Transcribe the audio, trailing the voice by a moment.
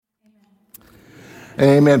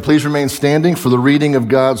Amen. Please remain standing for the reading of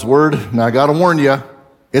God's word. Now, I got to warn you,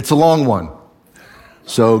 it's a long one.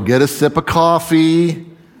 So get a sip of coffee,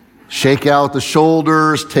 shake out the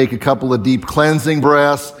shoulders, take a couple of deep cleansing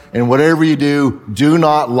breaths, and whatever you do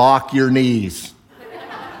not lock your knees.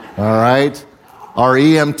 All right? Our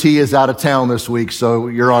EMT is out of town this week, so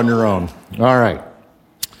you're on your own. All right.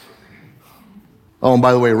 Oh, and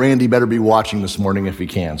by the way, Randy better be watching this morning if he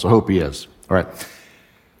can, so I hope he is. All right.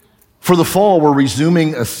 For the fall, we're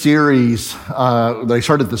resuming a series that I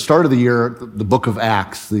started at the start of the year, the book of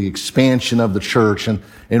Acts, the expansion of the church, and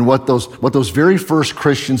what those very first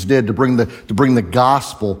Christians did to bring the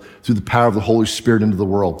gospel through the power of the Holy Spirit into the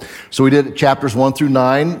world. So we did chapters 1 through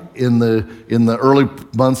 9 in the early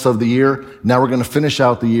months of the year. Now we're going to finish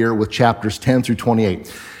out the year with chapters 10 through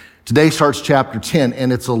 28. Today starts chapter 10,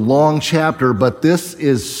 and it's a long chapter, but this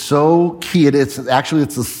is so key. It's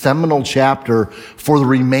a seminal chapter for the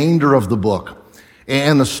remainder of the book.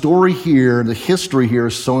 And the story here, the history here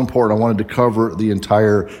is so important. I wanted to cover the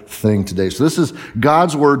entire thing today. So this is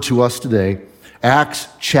God's word to us today, Acts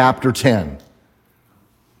chapter 10.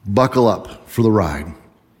 Buckle up for the ride.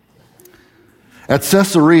 At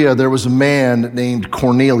Caesarea, there was a man named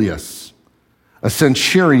Cornelius, a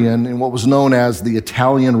centurion in what was known as the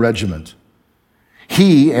Italian regiment.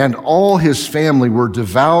 He and all his family were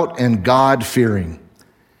devout and God-fearing.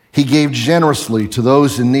 He gave generously to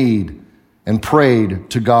those in need and prayed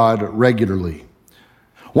to God regularly.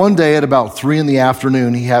 One day at about 3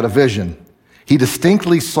 p.m, he had a vision. He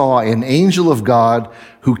distinctly saw an angel of God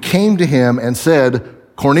who came to him and said,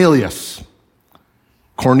 "Cornelius."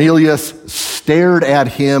 Cornelius stared at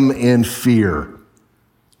him in fear.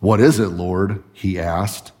 "What is it, Lord?" he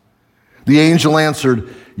asked. The angel answered,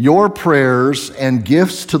 "Your prayers and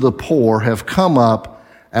gifts to the poor have come up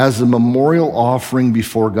as a memorial offering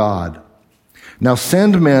before God. Now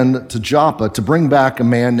send men to Joppa to bring back a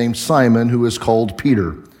man named Simon who is called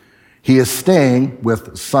Peter. He is staying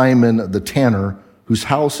with Simon the tanner, whose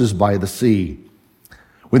house is by the sea."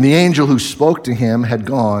 When the angel who spoke to him had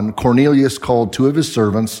gone, Cornelius called 2 of his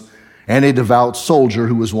servants and a devout soldier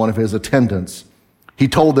who was one of his attendants. He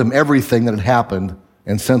told them everything that had happened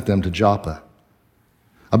and sent them to Joppa.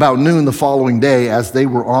 About noon the following day, as they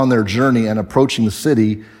were on their journey and approaching the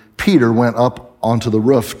city, Peter went up onto the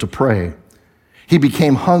roof to pray. He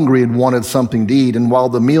became hungry and wanted something to eat, and while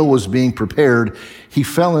the meal was being prepared, he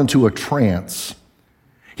fell into a trance.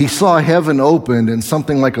 He saw heaven opened and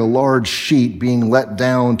something like a large sheet being let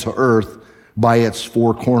down to earth by its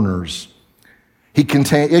 4 corners. It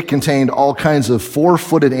contained all kinds of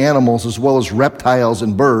 4-footed animals as well as reptiles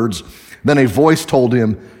and birds. Then a voice told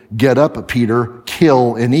him, "Get up, Peter,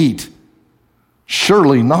 kill and eat."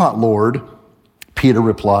 "Surely not, Lord," Peter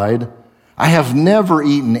replied. "I have never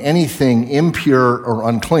eaten anything impure or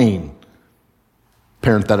unclean."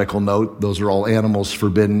 Parenthetical note, those are all animals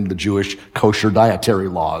forbidden in the Jewish kosher dietary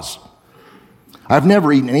laws. "I've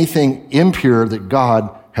never eaten anything impure that God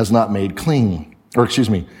has not made clean."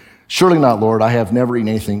 "Surely not, Lord, I have never eaten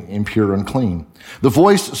anything impure or unclean." The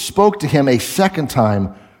voice spoke to him a second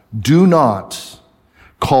time, "Do not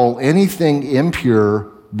call anything impure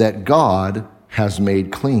that God has made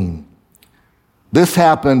clean." This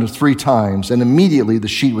happened 3 times, and immediately the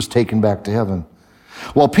sheet was taken back to heaven.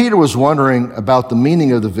 While Peter was wondering about the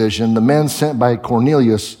meaning of the vision, the men sent by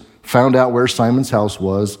Cornelius found out where Simon's house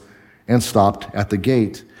was and stopped at the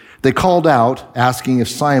gate. They called out, asking if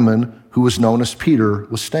Simon, who was known as Peter,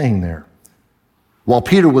 was staying there. While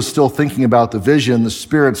Peter was still thinking about the vision, the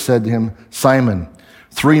Spirit said to him, "Simon,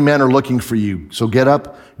 3 men are looking for you, so get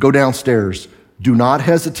up, go downstairs. Do not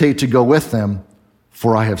hesitate to go with them,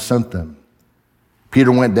 for I have sent them."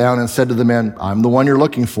 Peter went down and said to the men, "I'm the one you're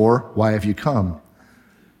looking for. Why have you come?"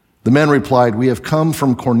 The men replied, "We have come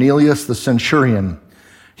from Cornelius the centurion.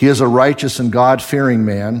 He is a righteous and God-fearing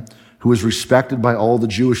man who is respected by all the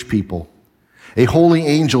Jewish people. A holy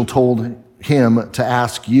angel told him to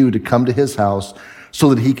ask you to come to his house so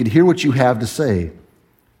that he could hear what you have to say."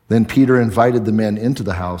 Then Peter invited the men into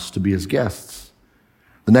the house to be his guests.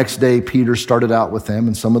 The next day, Peter started out with them,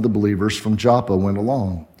 and some of the believers from Joppa went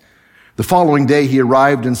along. The following day, he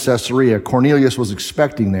arrived in Caesarea. Cornelius was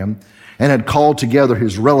expecting them and had called together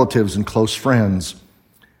his relatives and close friends.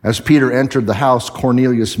 As Peter entered the house,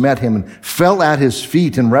 Cornelius met him and fell at his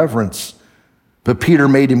feet in reverence. But Peter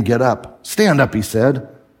made him get up. "Stand up," he said.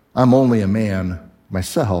 "I'm only a man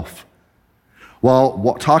myself."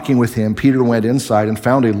 While talking with him, Peter went inside and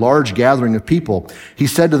found a large gathering of people. He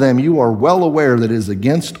said to them, "You are well aware that it is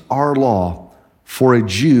against our law for a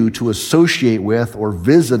Jew to associate with or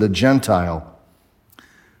visit a Gentile.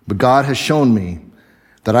 But God has shown me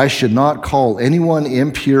that I should not call anyone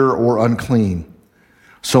impure or unclean.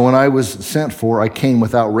 So when I was sent for, I came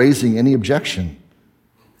without raising any objection.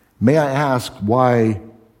 May I ask why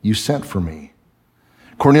you sent for me?"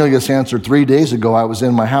 Cornelius answered, "3 days ago I was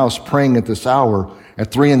in my house praying at this hour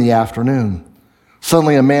at 3 PM.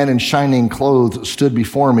 Suddenly a man in shining clothes stood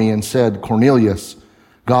before me and said, 'Cornelius,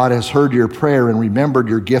 God has heard your prayer and remembered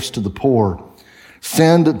your gifts to the poor.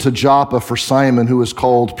 Send to Joppa for Simon, who is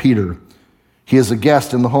called Peter. He is a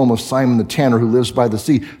guest in the home of Simon the tanner, who lives by the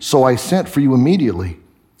sea.' So I sent for you immediately,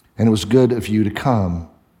 and it was good of you to come.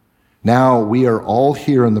 Now we are all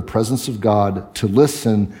here in the presence of God to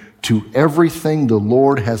listen to everything the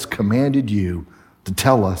Lord has commanded you to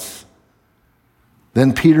tell us."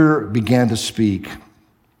 Then Peter began to speak.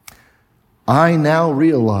 "I now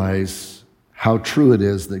realize how true it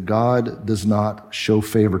is that God does not show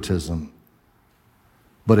favoritism,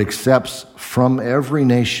 but accepts from every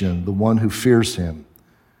nation the one who fears him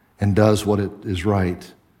and does what is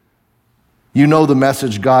right. You know the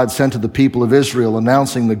message God sent to the people of Israel,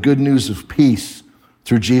 announcing the good news of peace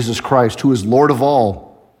through Jesus Christ, who is Lord of all.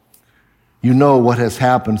 You know what has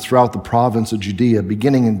happened throughout the province of Judea,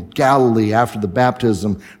 beginning in Galilee after the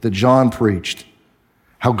baptism that John preached,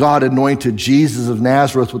 how God anointed Jesus of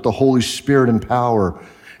Nazareth with the Holy Spirit and power,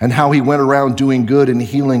 and how he went around doing good and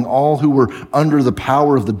healing all who were under the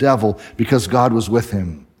power of the devil because God was with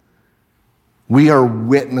him. We are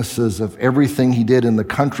witnesses of everything he did in the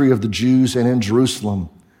country of the Jews and in Jerusalem.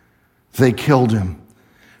 They killed him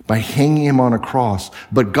by hanging him on a cross,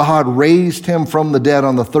 but God raised him from the dead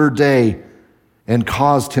on the third day and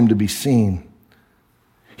caused him to be seen.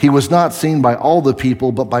 He was not seen by all the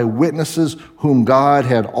people, but by witnesses whom God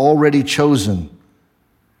had already chosen,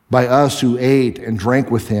 by us who ate and drank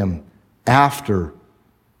with him after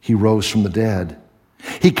he rose from the dead.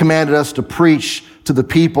 He commanded us to preach to the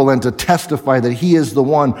people and to testify that he is the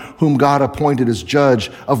one whom God appointed as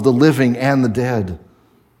judge of the living and the dead.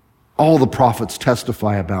 All the prophets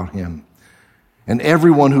testify about him. And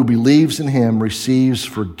everyone who believes in him receives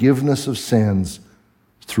forgiveness of sins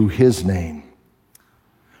through his name."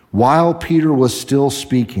 While Peter was still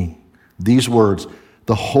speaking these words,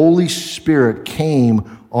 the Holy Spirit came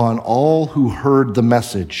on all who heard the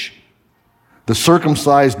message. The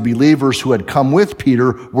circumcised believers who had come with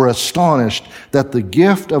Peter were astonished that the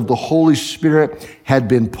gift of the Holy Spirit had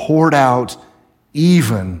been poured out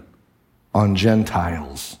even on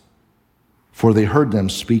Gentiles, for they heard them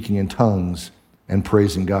speaking in tongues and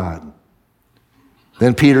praising God.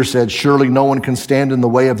 Then Peter said, "Surely no one can stand in the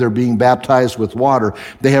way of their being baptized with water.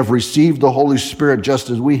 They have received the Holy Spirit just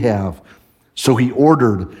as we have." So he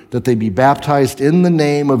ordered that they be baptized in the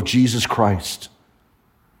name of Jesus Christ.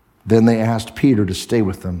 Then they asked Peter to stay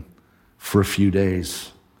with them for a few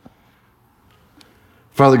days.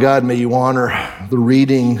 Father God, may you honor the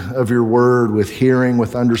reading of your word with hearing,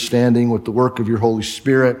 with understanding, with the work of your Holy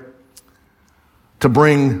Spirit to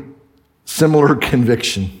bring similar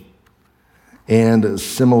conviction and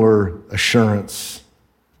similar assurance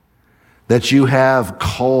that you have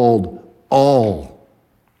called all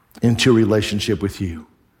into relationship with you,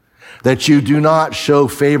 that you do not show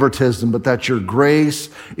favoritism, but that your grace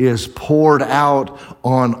is poured out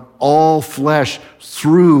on all flesh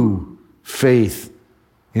through faith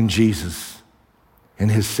in Jesus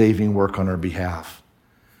and his saving work on our behalf.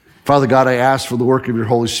 Father God, I ask for the work of your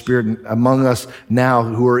Holy Spirit among us now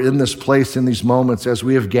who are in this place in these moments as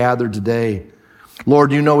we have gathered today.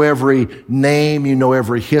 Lord, you know every name, you know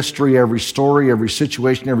every history, every story, every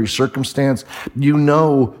situation, every circumstance. You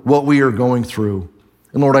know what we are going through.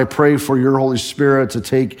 And Lord, I pray for your Holy Spirit to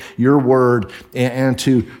take your word and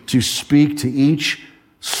to speak to each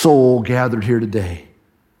soul gathered here today,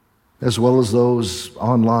 as well as those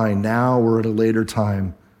online now or at a later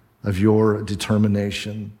time of your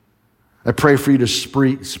determination. I pray for you to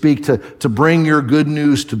speak to bring your good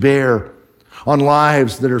news to bear on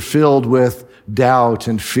lives that are filled with doubt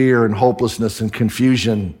and fear and hopelessness and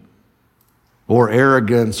confusion, or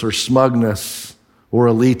arrogance or smugness or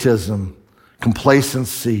elitism,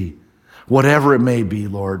 complacency, whatever it may be,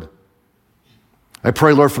 Lord. I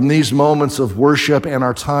pray, Lord, from these moments of worship and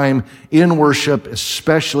our time in worship,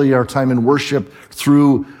 especially our time in worship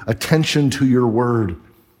through attention to your word,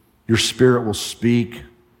 your Spirit will speak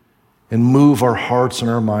and move our hearts and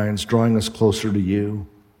our minds, drawing us closer to you.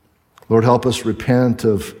 Lord, help us repent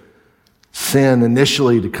of sin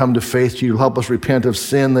initially to come to faith to you. Help us repent of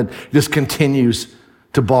sin that just continues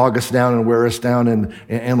to bog us down and wear us down.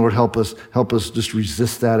 And Lord, help us just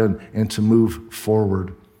resist that and to move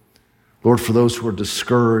forward. Lord, for those who are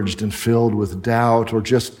discouraged and filled with doubt or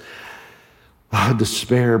just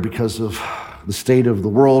despair because of the state of the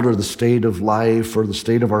world or the state of life or the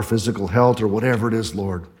state of our physical health or whatever it is,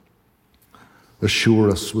 Lord, assure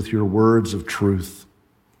us with your words of truth.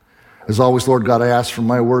 As always, Lord God, I ask for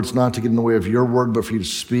my words not to get in the way of your word, but for you to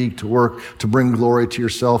speak, to work, to bring glory to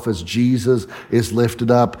yourself as Jesus is lifted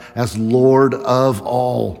up as Lord of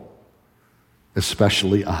all,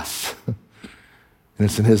 especially us. And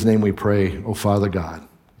it's in his name we pray, oh Father God,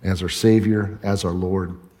 as our Savior, as our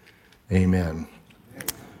Lord. Amen. You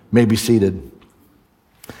may be seated.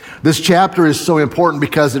 This chapter is so important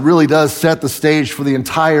because it really does set the stage for the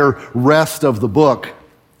entire rest of the book.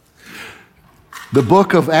 The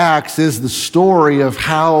book of Acts is the story of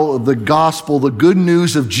how the gospel, the good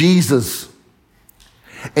news of Jesus,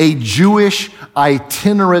 a Jewish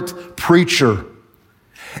itinerant preacher,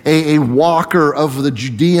 a walker of the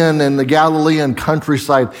Judean and the Galilean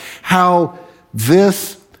countryside, how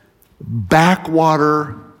this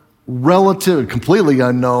backwater, relative, completely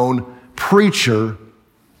unknown preacher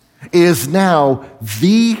is now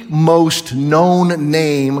the most known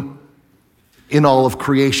name in all of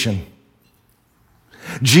creation.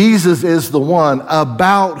 Jesus is the one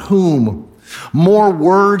about whom more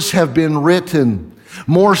words have been written,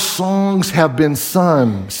 more songs have been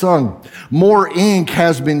sung, more ink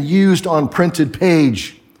has been used on printed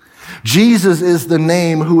page. Jesus is the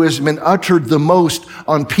name who has been uttered the most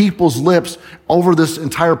on people's lips over this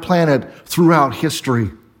entire planet throughout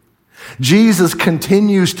history. Jesus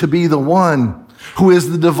continues to be the one who is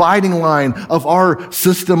the dividing line of our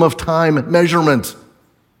system of time measurement.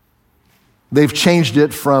 They've changed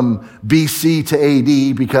it from BC to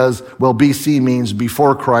AD because, well, BC means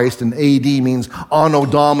before Christ and AD means Anno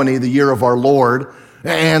Domini, the year of our Lord.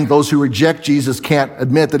 And those who reject Jesus can't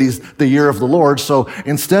admit that he's the year of the Lord. So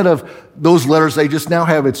instead of those letters, they just now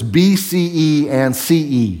have it's BCE and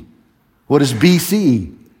CE. What is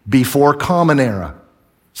BCE? Before Common Era.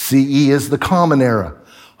 CE is the Common Era.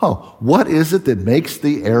 Oh, what is it that makes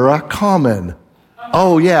the era common?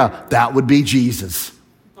 Oh yeah, that would be Jesus.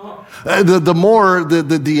 The more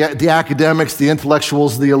the academics, the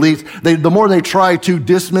intellectuals, the elites, the more they try to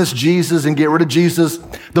dismiss Jesus and get rid of Jesus,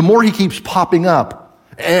 the more he keeps popping up,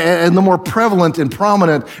 and the more prevalent and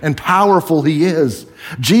prominent and powerful he is.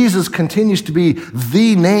 Jesus continues to be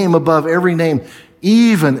the name above every name,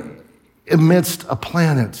 even amidst a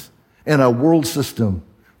planet and a world system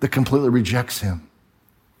that completely rejects him.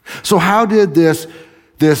 So how did this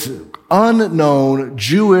unknown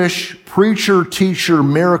Jewish preacher, teacher,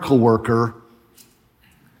 miracle worker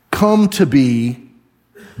come to be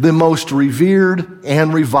the most revered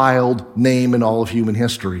and reviled name in all of human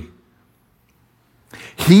history?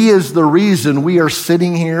 He is the reason we are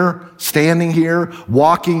sitting here, standing here,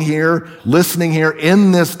 walking here, listening here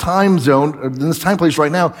in this time zone, in this time place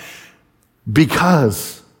right now,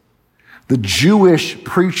 because the Jewish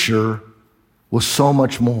preacher was so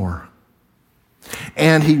much more.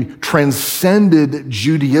 And he transcended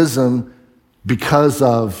Judaism because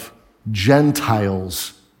of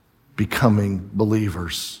Gentiles becoming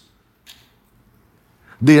believers.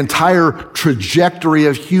 The entire trajectory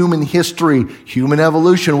of human history, human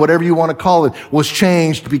evolution, whatever you want to call it, was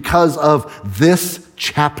changed because of this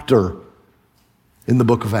chapter in the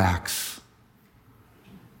book of Acts.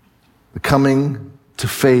 The coming to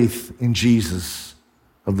faith in Jesus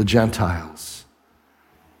of the Gentiles.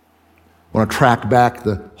 I want to track back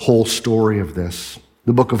the whole story of this.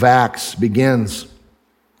 The book of Acts begins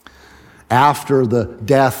after the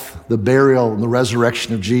death, the burial, and the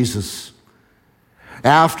resurrection of Jesus.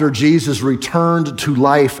 After Jesus returned to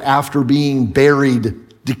life after being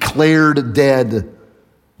buried, declared dead,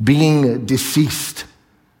 being deceased,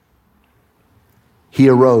 he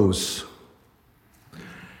arose.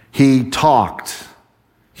 He talked.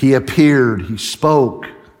 He appeared. He spoke.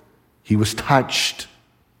 He was touched.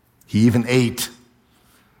 He even ate.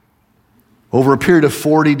 Over a period of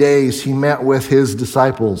 40 days, he met with his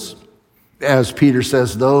disciples, as Peter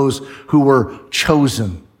says, those who were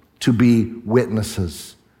chosen to be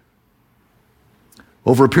witnesses.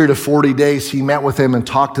 Over a period of 40 days, he met with them and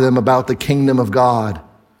talked to them about the kingdom of God.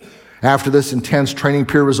 After this intense training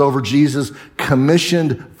period was over, Jesus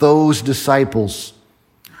commissioned those disciples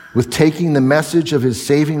with taking the message of his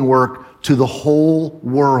saving work to the whole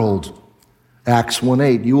world. Acts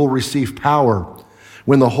 1:8, you will receive power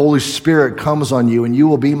when the Holy Spirit comes on you, and you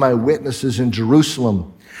will be my witnesses in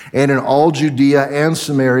Jerusalem and in all Judea and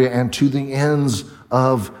Samaria and to the ends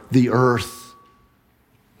of the earth.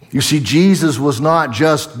 You see, Jesus was not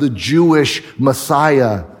just the Jewish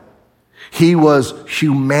Messiah. He was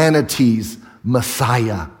humanity's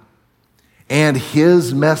Messiah. And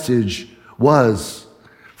his message was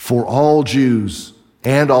for all Jews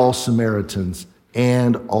and all Samaritans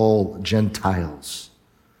and all Gentiles.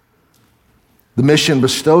 The mission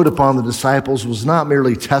bestowed upon the disciples was not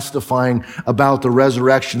merely testifying about the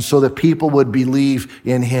resurrection so that people would believe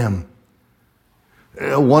in him.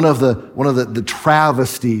 One of the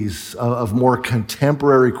travesties of more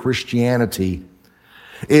contemporary Christianity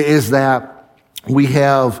is that we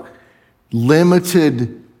have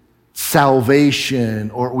limited salvation,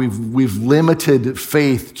 or we've limited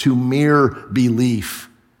faith to mere belief.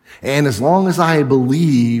 And as long as I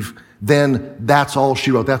believe, then that's all she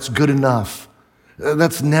wrote. That's good enough.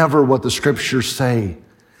 That's never what the scriptures say.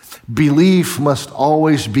 Belief must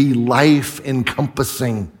always be life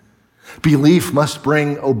encompassing. Belief must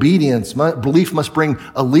bring obedience. Belief must bring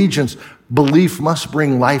allegiance. Belief must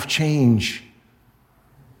bring life change.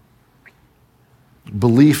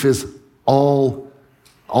 Belief is all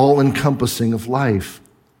encompassing of life.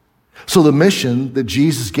 So the mission that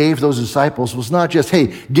Jesus gave those disciples was not just,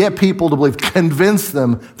 hey, get people to believe, convince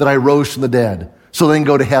them that I rose from the dead so they can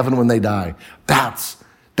go to heaven when they die. That's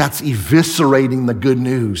eviscerating the good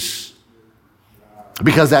news.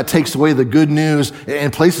 Because that takes away the good news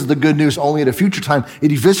and places the good news only at a future time.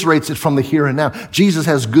 It eviscerates it from the here and now. Jesus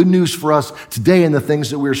has good news for us today in the things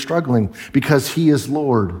that we're struggling because he is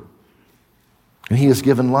Lord and he has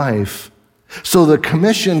given life. So the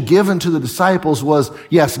commission given to the disciples was,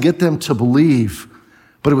 yes, get them to believe,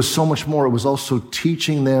 but it was so much more. It was also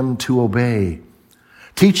teaching them to obey,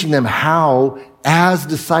 teaching them how, as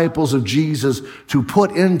disciples of Jesus, to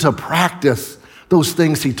put into practice those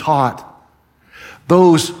things he taught,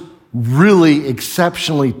 those really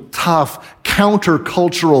exceptionally tough,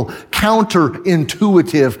 countercultural,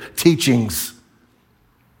 counterintuitive teachings.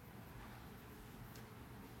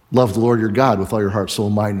 Love the Lord your God with all your heart, soul,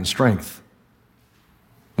 mind, and strength.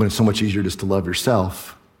 When it's so much easier just to love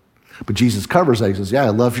yourself. But Jesus covers that. He says, yeah,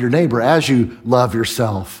 love your neighbor as you love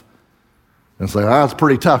yourself. And it's like, that's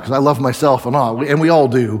pretty tough because I love myself and all. And we all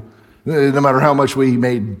do. No matter how much we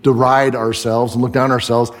may deride ourselves and look down on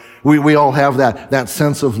ourselves, we all have that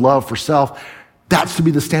sense of love for self. That's to be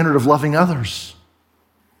the standard of loving others.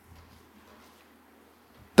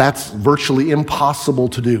 That's virtually impossible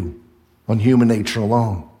to do on human nature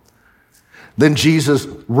alone. Then Jesus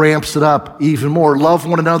ramps it up even more. Love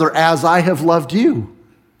one another as I have loved you.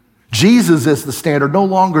 Jesus is the standard, no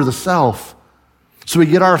longer the self. So we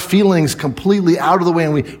get our feelings completely out of the way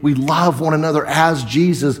and we love one another as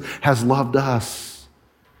Jesus has loved us.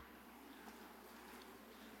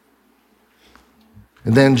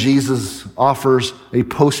 And then Jesus offers a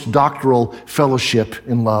postdoctoral fellowship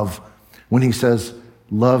in love when he says,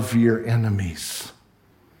 love your enemies.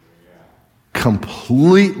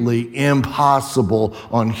 Completely impossible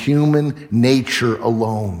on human nature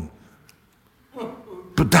alone.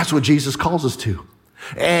 But that's what Jesus calls us to.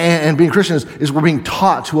 And being Christian is we're being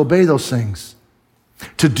taught to obey those things,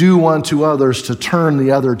 to do unto others, to turn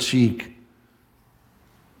the other cheek,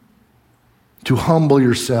 to humble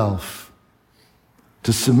yourself,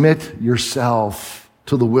 to submit yourself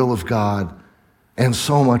to the will of God, and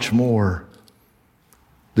so much more.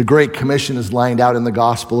 The Great Commission is lined out in the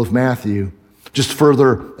Gospel of Matthew. Just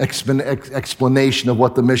further explanation of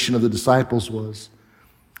what the mission of the disciples was.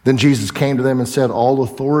 Then Jesus came to them and said, all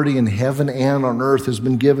authority in heaven and on earth has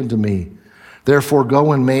been given to me. Therefore,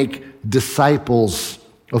 go and make disciples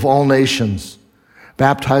of all nations,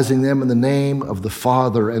 baptizing them in the name of the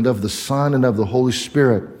Father and of the Son and of the Holy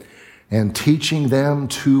Spirit, and teaching them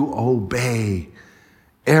to obey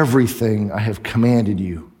everything I have commanded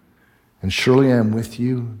you. And surely I am with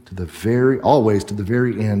you always to the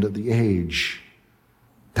very end of the age.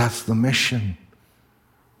 That's the mission.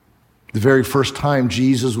 The very first time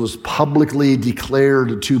Jesus was publicly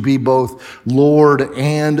declared to be both Lord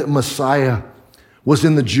and Messiah was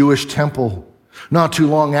in the Jewish temple. Not too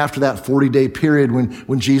long after that 40-day period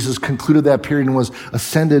when Jesus concluded that period and was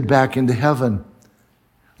ascended back into heaven.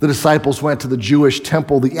 The disciples went to the Jewish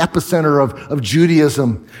temple, the epicenter of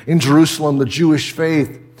Judaism in Jerusalem, the Jewish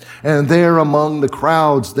faith. And there among the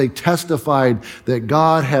crowds, they testified that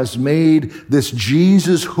God has made this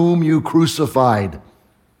Jesus whom you crucified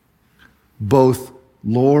both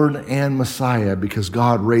Lord and Messiah because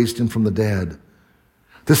God raised him from the dead.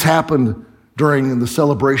 This happened during the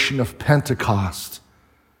celebration of Pentecost,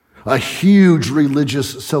 a huge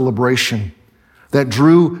religious celebration that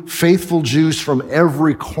drew faithful Jews from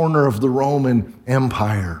every corner of the Roman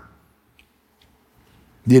Empire.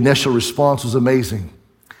 The initial response was amazing.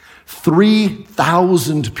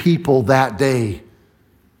 3,000 people that day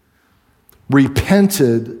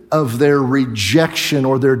repented of their rejection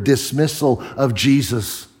or their dismissal of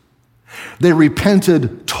Jesus. They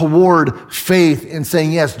repented toward faith in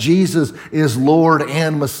saying, yes, Jesus is Lord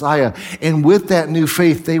and Messiah. And with that new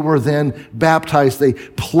faith, they were then baptized. They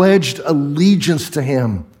pledged allegiance to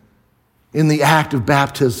him in the act of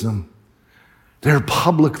baptism. They're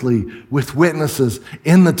publicly with witnesses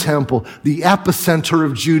in the temple, the epicenter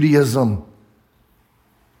of Judaism.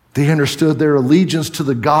 They understood their allegiance to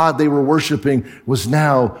the God they were worshiping was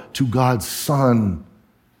now to God's Son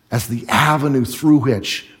as the avenue through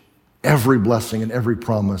which every blessing and every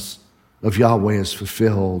promise of Yahweh is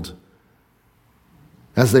fulfilled.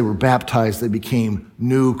 As they were baptized, they became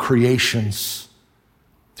new creations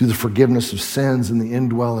through the forgiveness of sins and the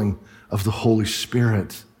indwelling of the Holy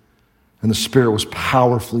Spirit. And the Spirit was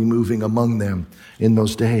powerfully moving among them in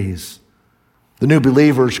those days. The new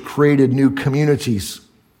believers created new communities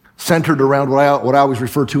centered around what I always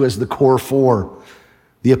refer to as the core four: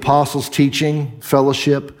 the apostles' teaching,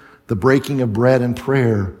 fellowship, the breaking of bread, and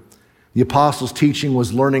prayer. The apostles' teaching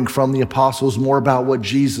was learning from the apostles more about what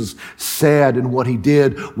Jesus said and what he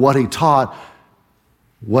did, what he taught,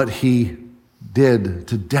 what he did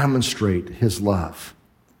to demonstrate his love.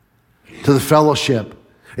 To the fellowship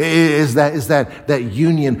is that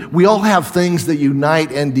union. We all have things that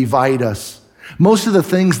unite and divide us. Most of the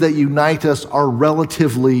things that unite us are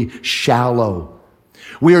relatively shallow.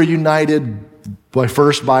 We are united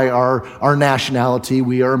by our nationality.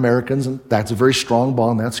 We are Americans, and that's a very strong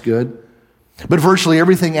bond. That's good. But virtually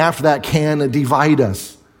everything after that can divide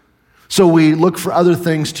us. So we look for other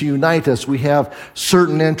things to unite us. We have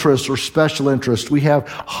certain interests or special interests. We have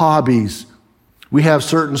hobbies. We have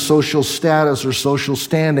certain social status or social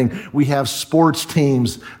standing. We have sports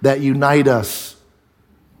teams that unite us.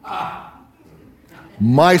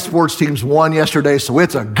 My sports teams won yesterday, so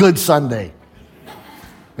it's a good Sunday.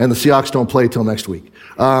 And the Seahawks don't play till next week.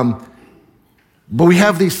 But we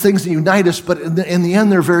have these things that unite us, but in the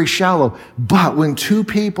end, they're very shallow. But when two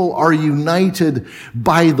people are united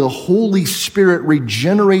by the Holy Spirit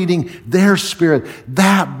regenerating their spirit,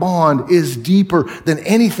 that bond is deeper than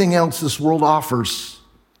anything else this world offers.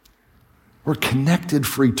 We're connected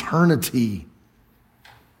for eternity.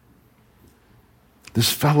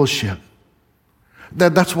 This fellowship.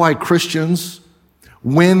 That's why Christians,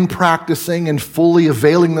 when practicing and fully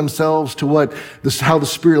availing themselves to how the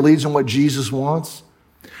Spirit leads and what Jesus wants.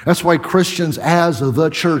 That's why Christians as the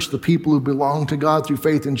church, the people who belong to God through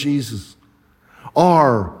faith in Jesus,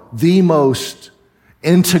 are the most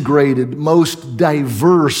integrated, most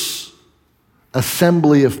diverse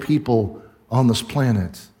assembly of people on this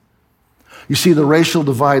planet. You see, the racial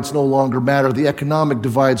divides no longer matter. The economic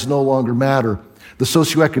divides no longer matter. The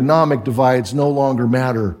socioeconomic divides no longer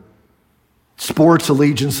matter. Sports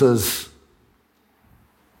allegiances,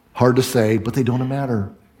 hard to say, but they don't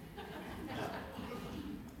matter.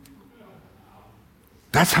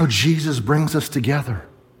 That's how Jesus brings us together.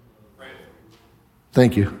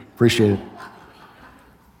 Thank you. Appreciate it.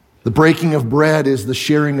 The breaking of bread is the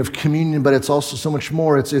sharing of communion, but it's also so much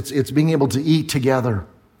more. It's being able to eat together.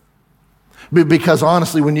 Because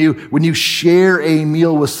honestly, when you share a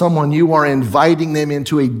meal with someone, you are inviting them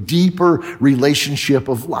into a deeper relationship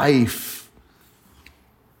of life.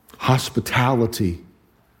 Hospitality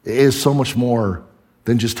is so much more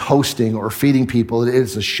than just hosting or feeding people. It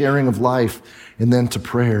is a sharing of life and then to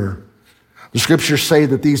prayer. The scriptures say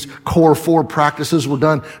that these core four practices were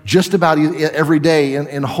done just about every day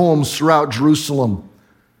in homes throughout Jerusalem.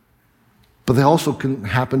 But they also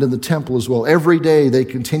happened in the temple as well. Every day they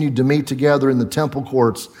continued to meet together in the temple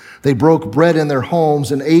courts. They broke bread in their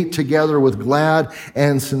homes and ate together with glad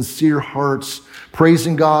and sincere hearts,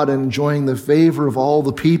 praising God and enjoying the favor of all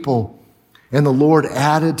the people. And the Lord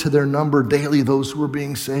added to their number daily those who were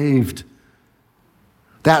being saved.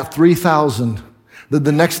 That 3,000,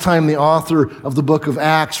 the next time the author of the book of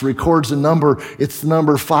Acts records a number, it's the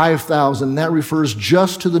number 5,000. That refers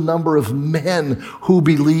just to the number of men who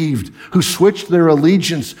believed, who switched their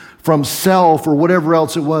allegiance from self or whatever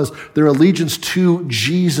else it was, their allegiance to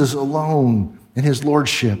Jesus alone and his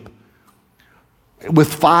lordship.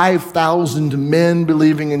 With 5,000 men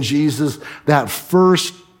believing in Jesus, that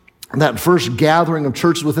first gathering of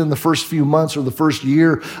churches within the first few months or the first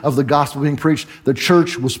year of the gospel being preached, the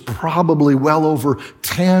church was probably well over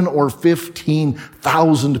 10 or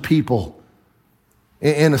 15,000 people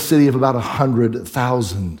in a city of about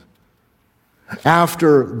 100,000.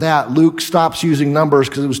 After that, Luke stops using numbers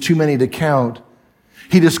because it was too many to count.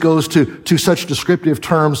 He just goes to such descriptive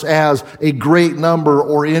terms as a great number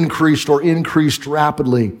or increased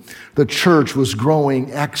rapidly. The church was growing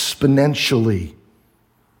exponentially.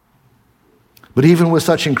 But even with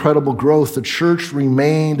such incredible growth, the church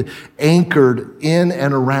remained anchored in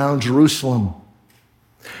and around Jerusalem.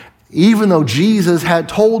 Even though Jesus had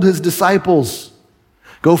told his disciples,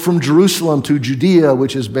 go from Jerusalem to Judea,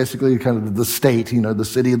 which is basically kind of the state, the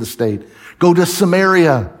city of the state. Go to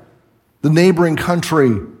Samaria, the neighboring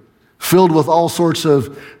country, filled with all sorts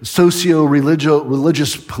of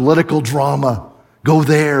socio-religious political drama. Go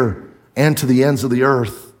there and to the ends of the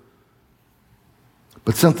earth.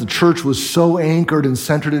 But since the church was so anchored and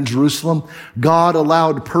centered in Jerusalem, God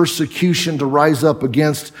allowed persecution to rise up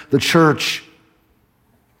against the church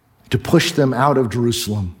to push them out of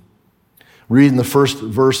Jerusalem. Read in the first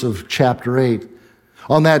verse of chapter 8.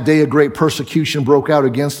 On that day, a great persecution broke out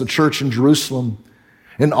against the church in Jerusalem,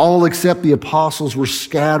 and all except the apostles were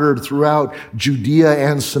scattered throughout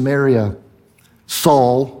Judea and Samaria.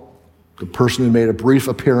 Saul, the person who made a brief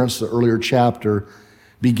appearance in the earlier chapter,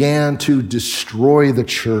 began to destroy the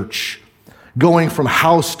church. Going from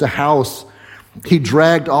house to house, he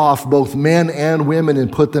dragged off both men and women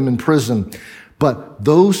and put them in prison. But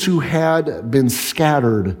those who had been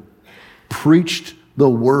scattered preached the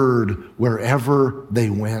word wherever they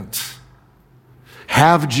went.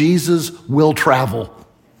 Have Jesus, will travel.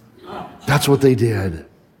 That's what they did.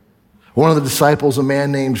 One of the disciples, a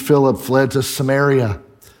man named Philip, fled to Samaria.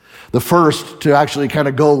 The first to actually kind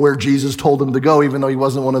of go where Jesus told him to go, even though he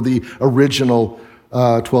wasn't one of the original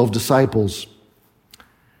 12 disciples.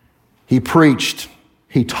 He preached,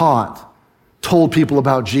 he taught, told people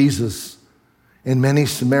about Jesus. And many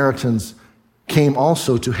Samaritans came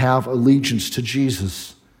also to have allegiance to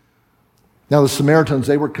Jesus. Now the Samaritans,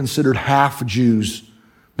 they were considered half Jews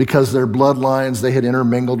because their bloodlines, they had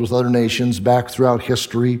intermingled with other nations back throughout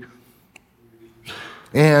history.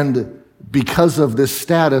 And because of this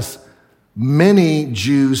status, many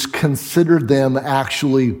Jews considered them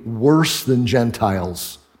actually worse than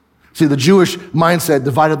Gentiles. See, the Jewish mindset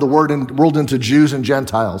divided the world into Jews and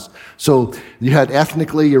Gentiles. So you had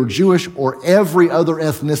ethnically, you're Jewish, or every other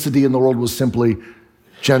ethnicity in the world was simply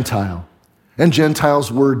Gentile. And Gentiles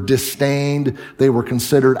were disdained. They were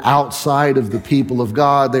considered outside of the people of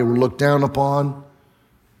God. They were looked down upon.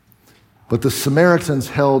 But the Samaritans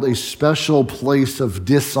held a special place of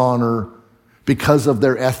dishonor because of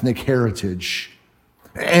their ethnic heritage.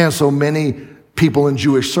 And so many people in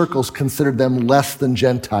Jewish circles considered them less than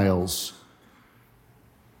Gentiles.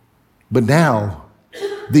 But now,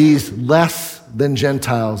 these less than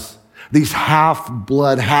Gentiles, these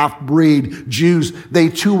half-blood, half-breed Jews, they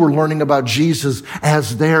too were learning about Jesus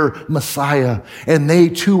as their Messiah. And they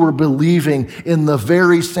too were believing in the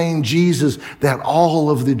very same Jesus that all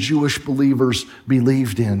of the Jewish believers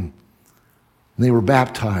believed in. And they were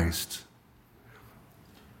baptized.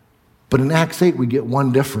 But in Acts 8, we get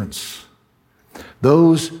one difference.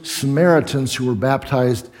 Those Samaritans who were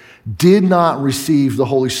baptized did not receive the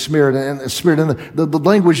Holy Spirit. And the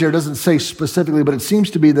language there doesn't say specifically, but it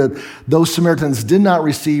seems to be that those Samaritans did not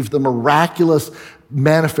receive the miraculous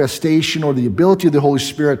manifestation or the ability of the Holy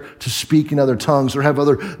Spirit to speak in other tongues or have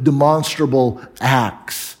other demonstrable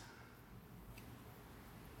acts.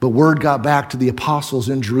 But word got back to the apostles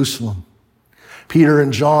in Jerusalem. Peter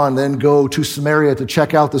and John then go to Samaria to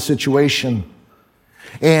check out the situation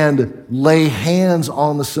and lay hands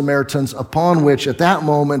on the Samaritans, upon which at that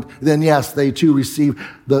moment, then yes, they too receive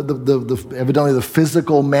evidently the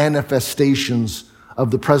physical manifestations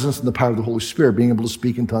of the presence and the power of the Holy Spirit, being able to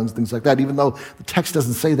speak in tongues, things like that. Even though the text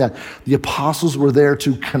doesn't say that, the apostles were there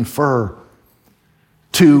to confer,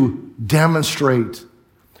 to demonstrate,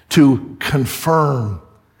 to confirm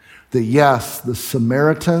that yes, the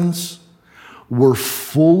Samaritans were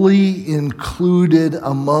fully included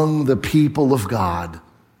among the people of God,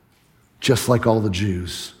 just like all the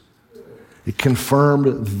Jews. It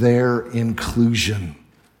confirmed their inclusion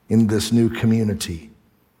in this new community.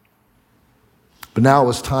 But now it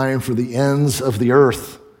was time for the ends of the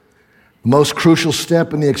earth. The most crucial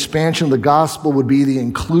step in the expansion of the gospel would be the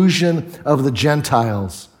inclusion of the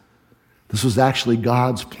Gentiles. This was actually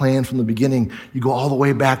God's plan from the beginning. You go all the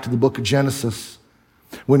way back to the book of Genesis,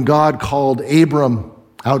 when God called Abram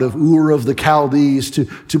out of Ur of the Chaldees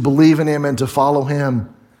to believe in him and to follow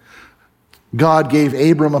him. God gave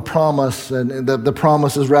Abram a promise, and the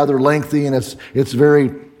promise is rather lengthy, and it's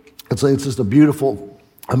just a beautiful,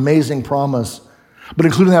 amazing promise. But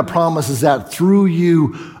including that promise is that through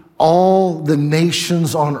you, all the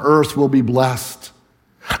nations on earth will be blessed.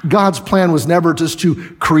 God's plan was never just to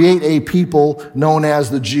create a people known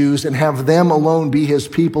as the Jews and have them alone be his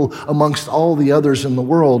people amongst all the others in the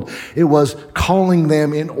world. It was calling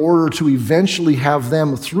them in order to eventually have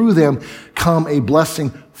them, through them, come a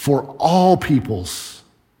blessing for all peoples.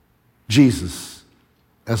 Jesus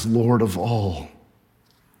as Lord of all.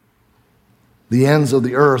 The ends of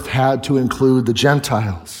the earth had to include the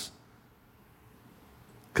Gentiles,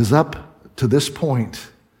 Because up to this point,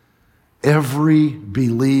 every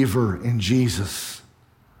believer in Jesus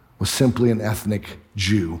was simply an ethnic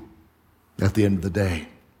Jew at the end of the day.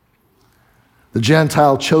 The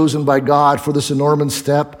Gentile chosen by God for this enormous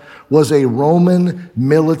step was a Roman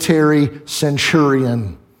military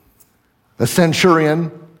centurion. A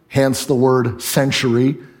centurion, hence the word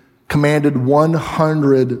century, commanded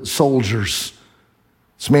 100 soldiers.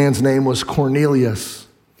 This man's name was Cornelius.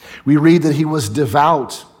 We read that he was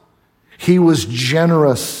devout. He was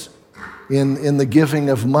generous in the giving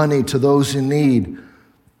of money to those in need.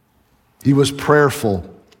 He was prayerful.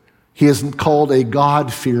 He is called a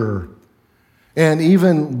God-fearer. And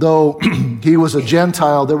even though he was a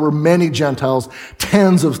Gentile, there were many Gentiles,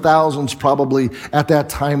 tens of thousands probably at that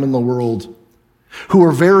time in the world, who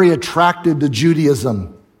were very attracted to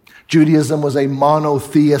Judaism. Judaism was a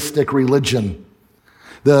monotheistic religion.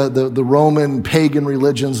 The Roman pagan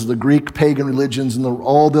religions, the Greek pagan religions, and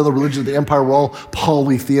all the other religions of the empire were all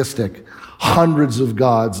polytheistic. Hundreds of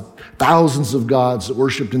gods, thousands of gods that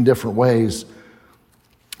worshiped in different ways.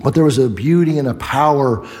 But there was a beauty and a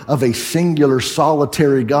power of a singular,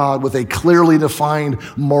 solitary God with a clearly defined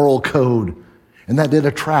moral code. And that did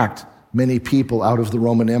attract many people out of the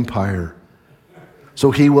Roman Empire. So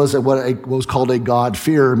he was what was called a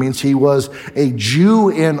God-fearer. It means he was a Jew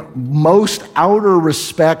in most outer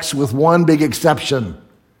respects with one big exception.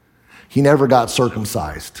 He never got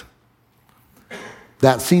circumcised.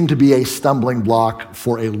 That seemed to be a stumbling block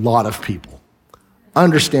for a lot of people.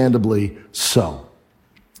 Understandably so.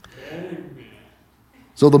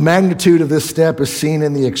 So the magnitude of this step is seen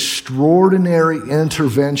in the extraordinary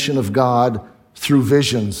intervention of God through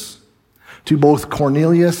visions to both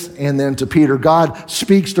Cornelius and then to Peter. God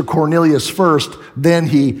speaks to Cornelius first, then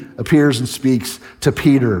he appears and speaks to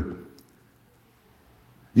Peter.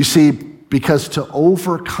 You see, because to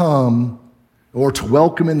overcome or to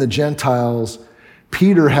welcome in the Gentiles,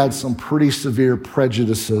 Peter had some pretty severe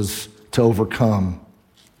prejudices to overcome.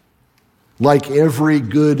 Like every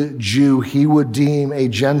good Jew, he would deem a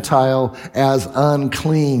Gentile as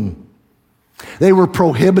unclean. They were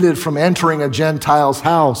prohibited from entering a Gentile's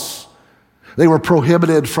house. They were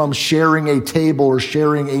prohibited from sharing a table or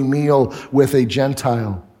sharing a meal with a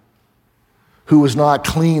Gentile who was not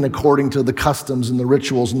clean according to the customs and the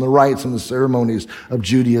rituals and the rites and the ceremonies of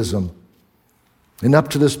Judaism. And up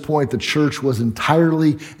to this point, the church was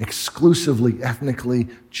entirely, exclusively, ethnically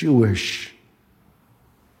Jewish.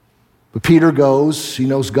 But Peter goes. He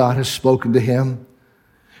knows God has spoken to him.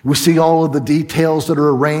 We see all of the details that are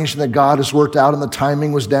arranged and that God has worked out, and the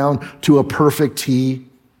timing was down to a perfect T.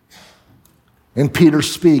 And Peter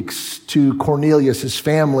speaks to Cornelius, his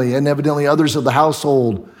family, and evidently others of the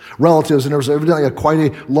household, relatives, and there was evidently quite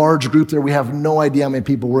a large group there. We have no idea how many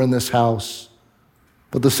people were in this house.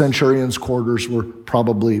 But the centurion's quarters were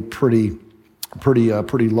probably pretty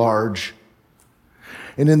large.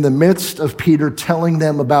 And in the midst of Peter telling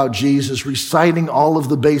them about Jesus, reciting all of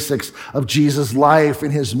the basics of Jesus' life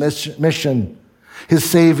and his mission, his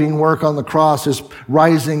saving work on the cross, his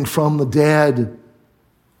rising from the dead,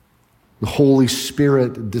 the Holy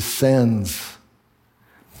Spirit descends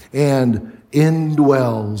and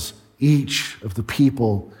indwells each of the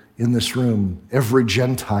people in this room, every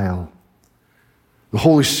Gentile. The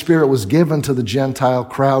Holy Spirit was given to the Gentile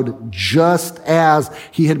crowd just as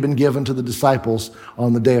he had been given to the disciples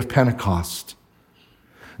on the day of Pentecost.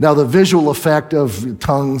 Now, the visual effect of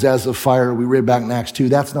tongues as of fire, we read back in Acts 2,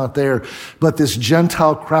 that's not there. But this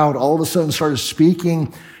Gentile crowd all of a sudden started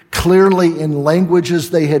speaking clearly in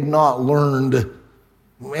languages they had not learned.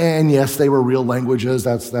 And yes, they were real languages.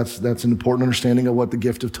 That's an important understanding of what the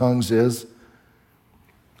gift of tongues is.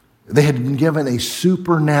 They had been given a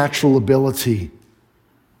supernatural ability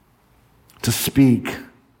to speak,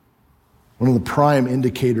 one of the prime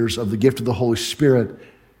indicators of the gift of the Holy Spirit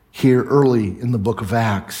here early in the book of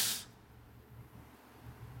Acts.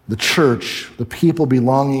 The church, the people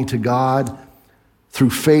belonging to God through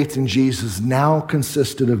faith in Jesus, now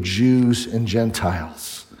consisted of Jews and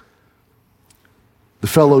Gentiles. The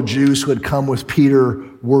fellow Jews who had come with Peter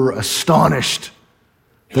were astonished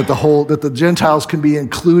that the Gentiles can be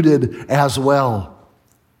included as well.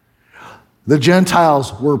 The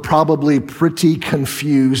Gentiles were probably pretty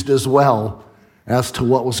confused as well as to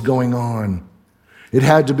what was going on. It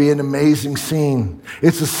had to be an amazing scene.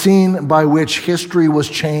 It's a scene by which history was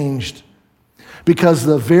changed because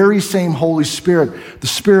the very same Holy Spirit, the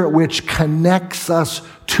Spirit which connects us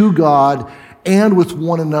to God and with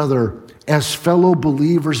one another as fellow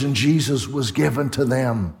believers in Jesus, was given to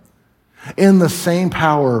them in the same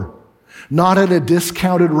power. Not at a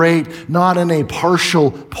discounted rate, not in a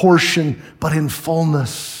partial portion, but in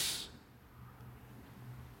fullness.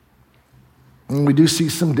 And we do see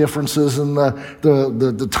some differences in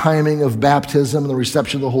the timing of baptism and the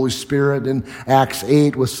reception of the Holy Spirit in Acts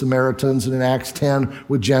 8 with Samaritans and in Acts 10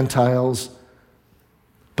 with Gentiles.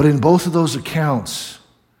 But in both of those accounts,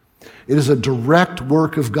 it is a direct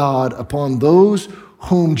work of God upon those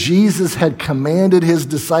whom Jesus had commanded his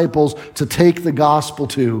disciples to take the gospel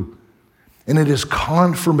to. And it is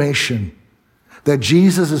confirmation that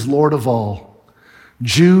Jesus is Lord of all,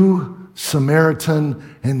 Jew,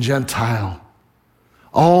 Samaritan, and Gentile.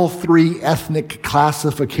 All three ethnic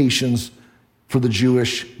classifications for the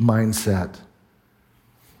Jewish mindset.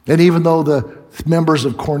 And even though the members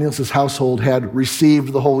of Cornelius' household had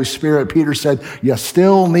received the Holy Spirit, Peter said, you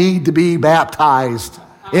still need to be baptized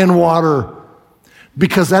in water,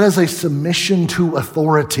 because that is a submission to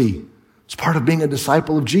authority. It's part of being a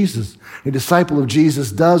disciple of Jesus. A disciple of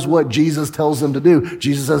Jesus does what Jesus tells them to do.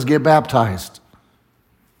 Jesus says, get baptized.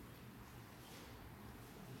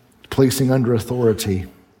 Placing under authority.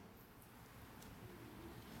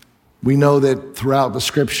 We know that throughout the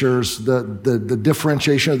scriptures, the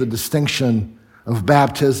differentiation or the distinction of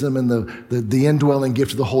baptism and the indwelling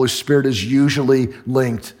gift of the Holy Spirit is usually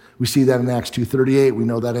linked. We see that in Acts 2:38. We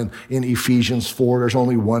know that in Ephesians 4, there's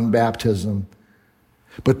only one baptism.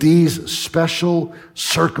 But these special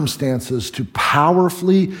circumstances to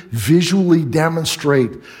powerfully, visually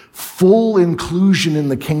demonstrate full inclusion in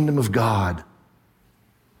the kingdom of God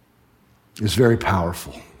is very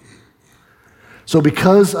powerful. So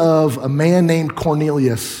because of a man named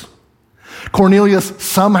Cornelius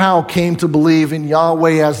somehow came to believe in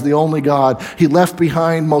Yahweh as the only God. He left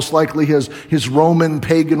behind most likely his Roman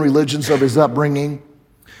pagan religions of his upbringing.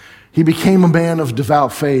 He became a man of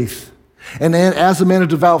devout faith. And as a man of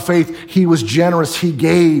devout faith, he was generous. He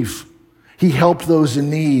gave. He helped those in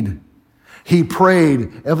need. He prayed,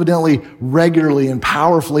 evidently regularly and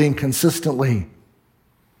powerfully and consistently.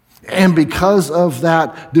 And because of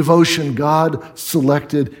that devotion, God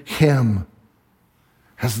selected him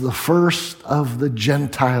as the first of the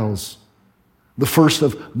Gentiles, the first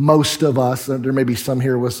of most of us. There may be some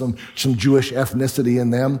here with some Jewish ethnicity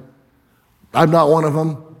in them. I'm not one of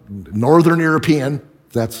them. Northern European,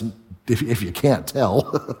 that's if you can't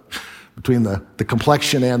tell between the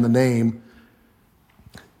complexion and the name.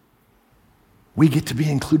 We get to be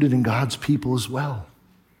included in God's people as well.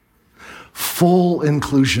 Full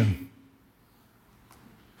inclusion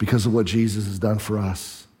because of what Jesus has done for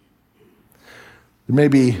us. There may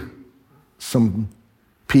be some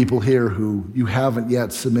people here who you haven't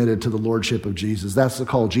yet submitted to the lordship of Jesus. That's the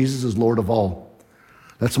call. Jesus is Lord of all.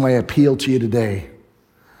 That's my appeal to you today.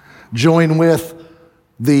 Join with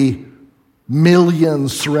the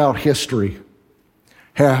millions throughout history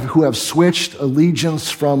who have switched allegiance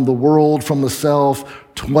from the world, from the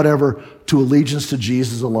self, to whatever, to allegiance to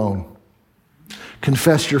Jesus alone.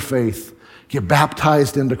 Confess your faith. Get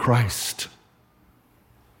baptized into Christ.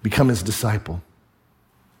 Become his disciple.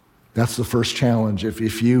 That's the first challenge.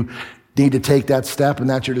 If you need to take that step and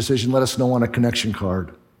that's your decision, let us know on a connection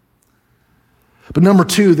card. But number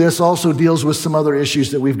two, this also deals with some other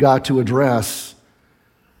issues that we've got to address.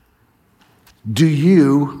 Do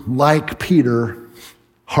you, like Peter,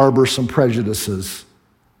 harbor some prejudices?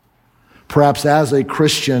 Perhaps as a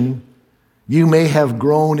Christian, you may have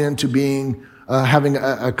grown into being having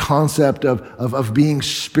a concept of being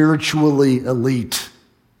spiritually elite.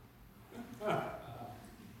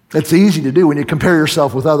 It's easy to do when you compare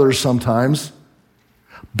yourself with others sometimes,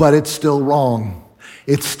 but it's still wrong.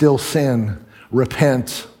 It's still sin.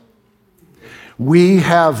 Repent. We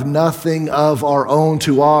have nothing of our own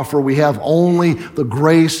to offer. We have only the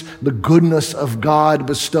grace, the goodness of God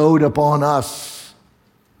bestowed upon us.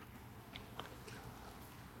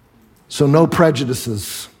 So no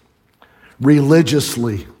prejudices.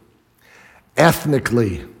 Religiously,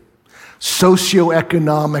 ethnically,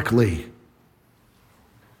 socioeconomically.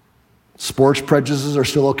 Sports prejudices are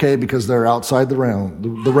still okay because they're outside the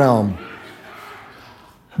realm.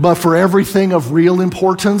 But for everything of real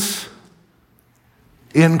importance,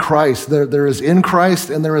 in Christ, there is in Christ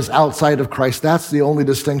and there is outside of Christ. That's the only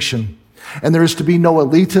distinction. And there is to be no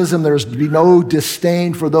elitism. There is to be no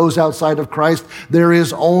disdain for those outside of Christ. There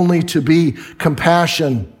is only to be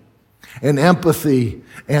compassion and empathy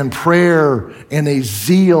and prayer and a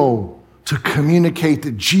zeal to communicate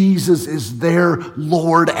that Jesus is their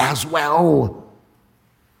Lord as well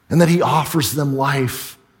and that he offers them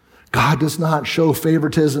life. God does not show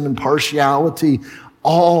favoritism and partiality.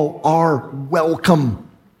 All are welcome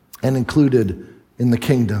and included in the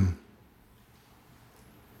kingdom.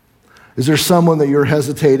 Is there someone that you're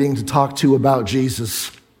hesitating to talk to about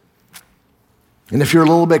Jesus? And if you're a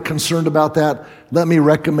little bit concerned about that, let me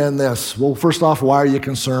recommend this. Well, first off, why are you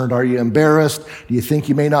concerned? Are you embarrassed? Do you think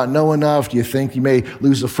you may not know enough? Do you think you may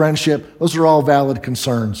lose a friendship? Those are all valid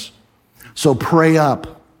concerns. So pray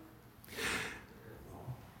up.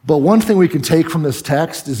 But one thing we can take from this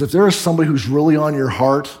text is if there is somebody who's really on your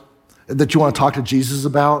heart that you want to talk to Jesus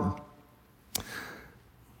about,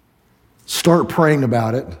 start praying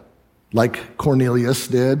about it like Cornelius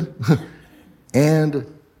did,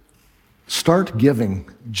 and start giving.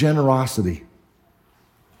 Generosity.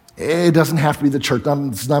 It doesn't have to be the church.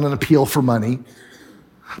 It's not an appeal for money.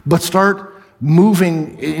 But start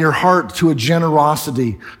moving in your heart to a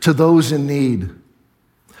generosity to those in need.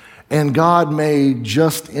 And God may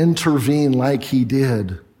just intervene like he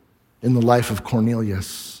did in the life of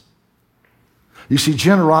Cornelius. You see,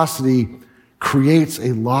 generosity creates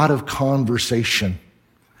a lot of conversation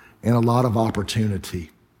and a lot of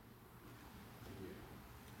opportunity.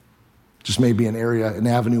 Just maybe an area, an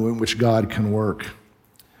avenue in which God can work.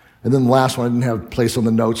 And then the last one, I didn't have a place on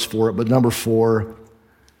the notes for it, but number 4,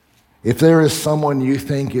 if there is someone you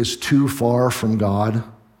think is too far from God,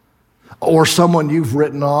 or someone you've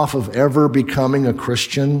written off of ever becoming a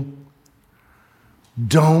Christian,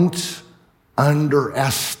 don't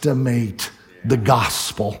underestimate the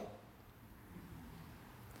gospel.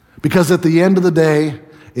 Because at the end of the day,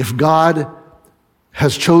 if God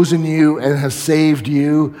has chosen you and has saved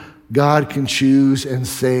you, God can choose and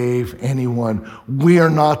save anyone. We are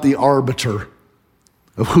not the arbiter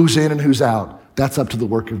of who's in and who's out. That's up to the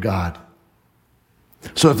work of God.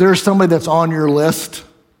 So if there's somebody that's on your list,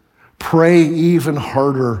 pray even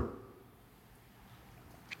harder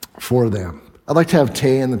for them. I'd like to have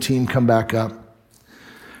Tay and the team come back up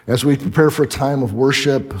as we prepare for a time of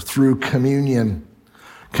worship through communion.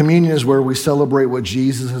 Communion is where we celebrate what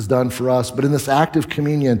Jesus has done for us. But in this act of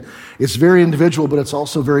communion, it's very individual, but it's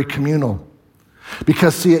also very communal.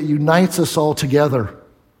 Because, see, it unites us all together.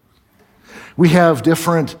 We have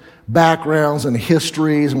different backgrounds and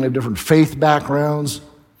histories, and we have different faith backgrounds.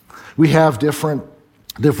 We have different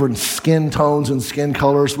skin tones and skin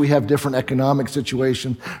colors. We have different economic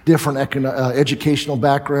situations, different educational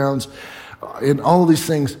backgrounds, and all of these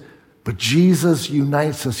things. But Jesus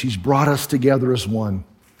unites us. He's brought us together as one.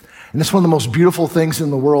 And it's one of the most beautiful things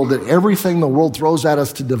in the world, that everything the world throws at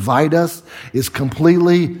us to divide us is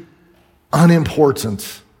completely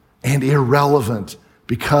unimportant and irrelevant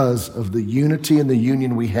because of the unity and the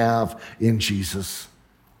union we have in Jesus.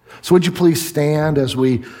 So would you please stand as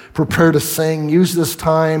we prepare to sing? Use this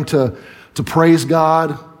time to praise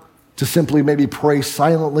God, to simply maybe pray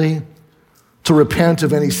silently, to repent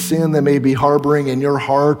of any sin that may be harboring in your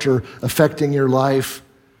heart or affecting your life.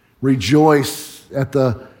 Rejoice at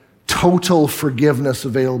the total forgiveness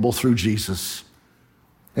available through Jesus.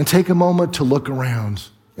 And take a moment to look around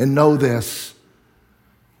and know this: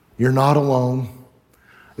 you're not alone.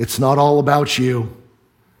 It's not all about you.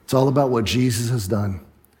 It's all about what Jesus has done.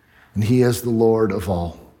 And he is the Lord of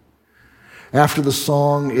all. After the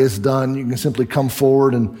song is done, you can simply come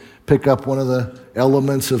forward and pick up one of the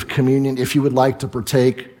elements of communion if you would like to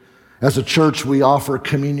partake. As a church, we offer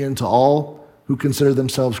communion to all who consider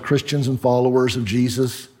themselves Christians and followers of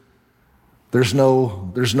Jesus. There's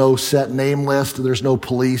no set name list. There's no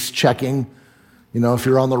police checking, if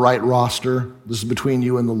you're on the right roster. This is between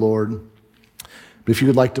you and the Lord. But if you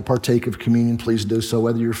would like to partake of communion, please do so,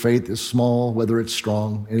 whether your faith is small, whether it's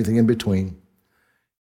strong, anything in between.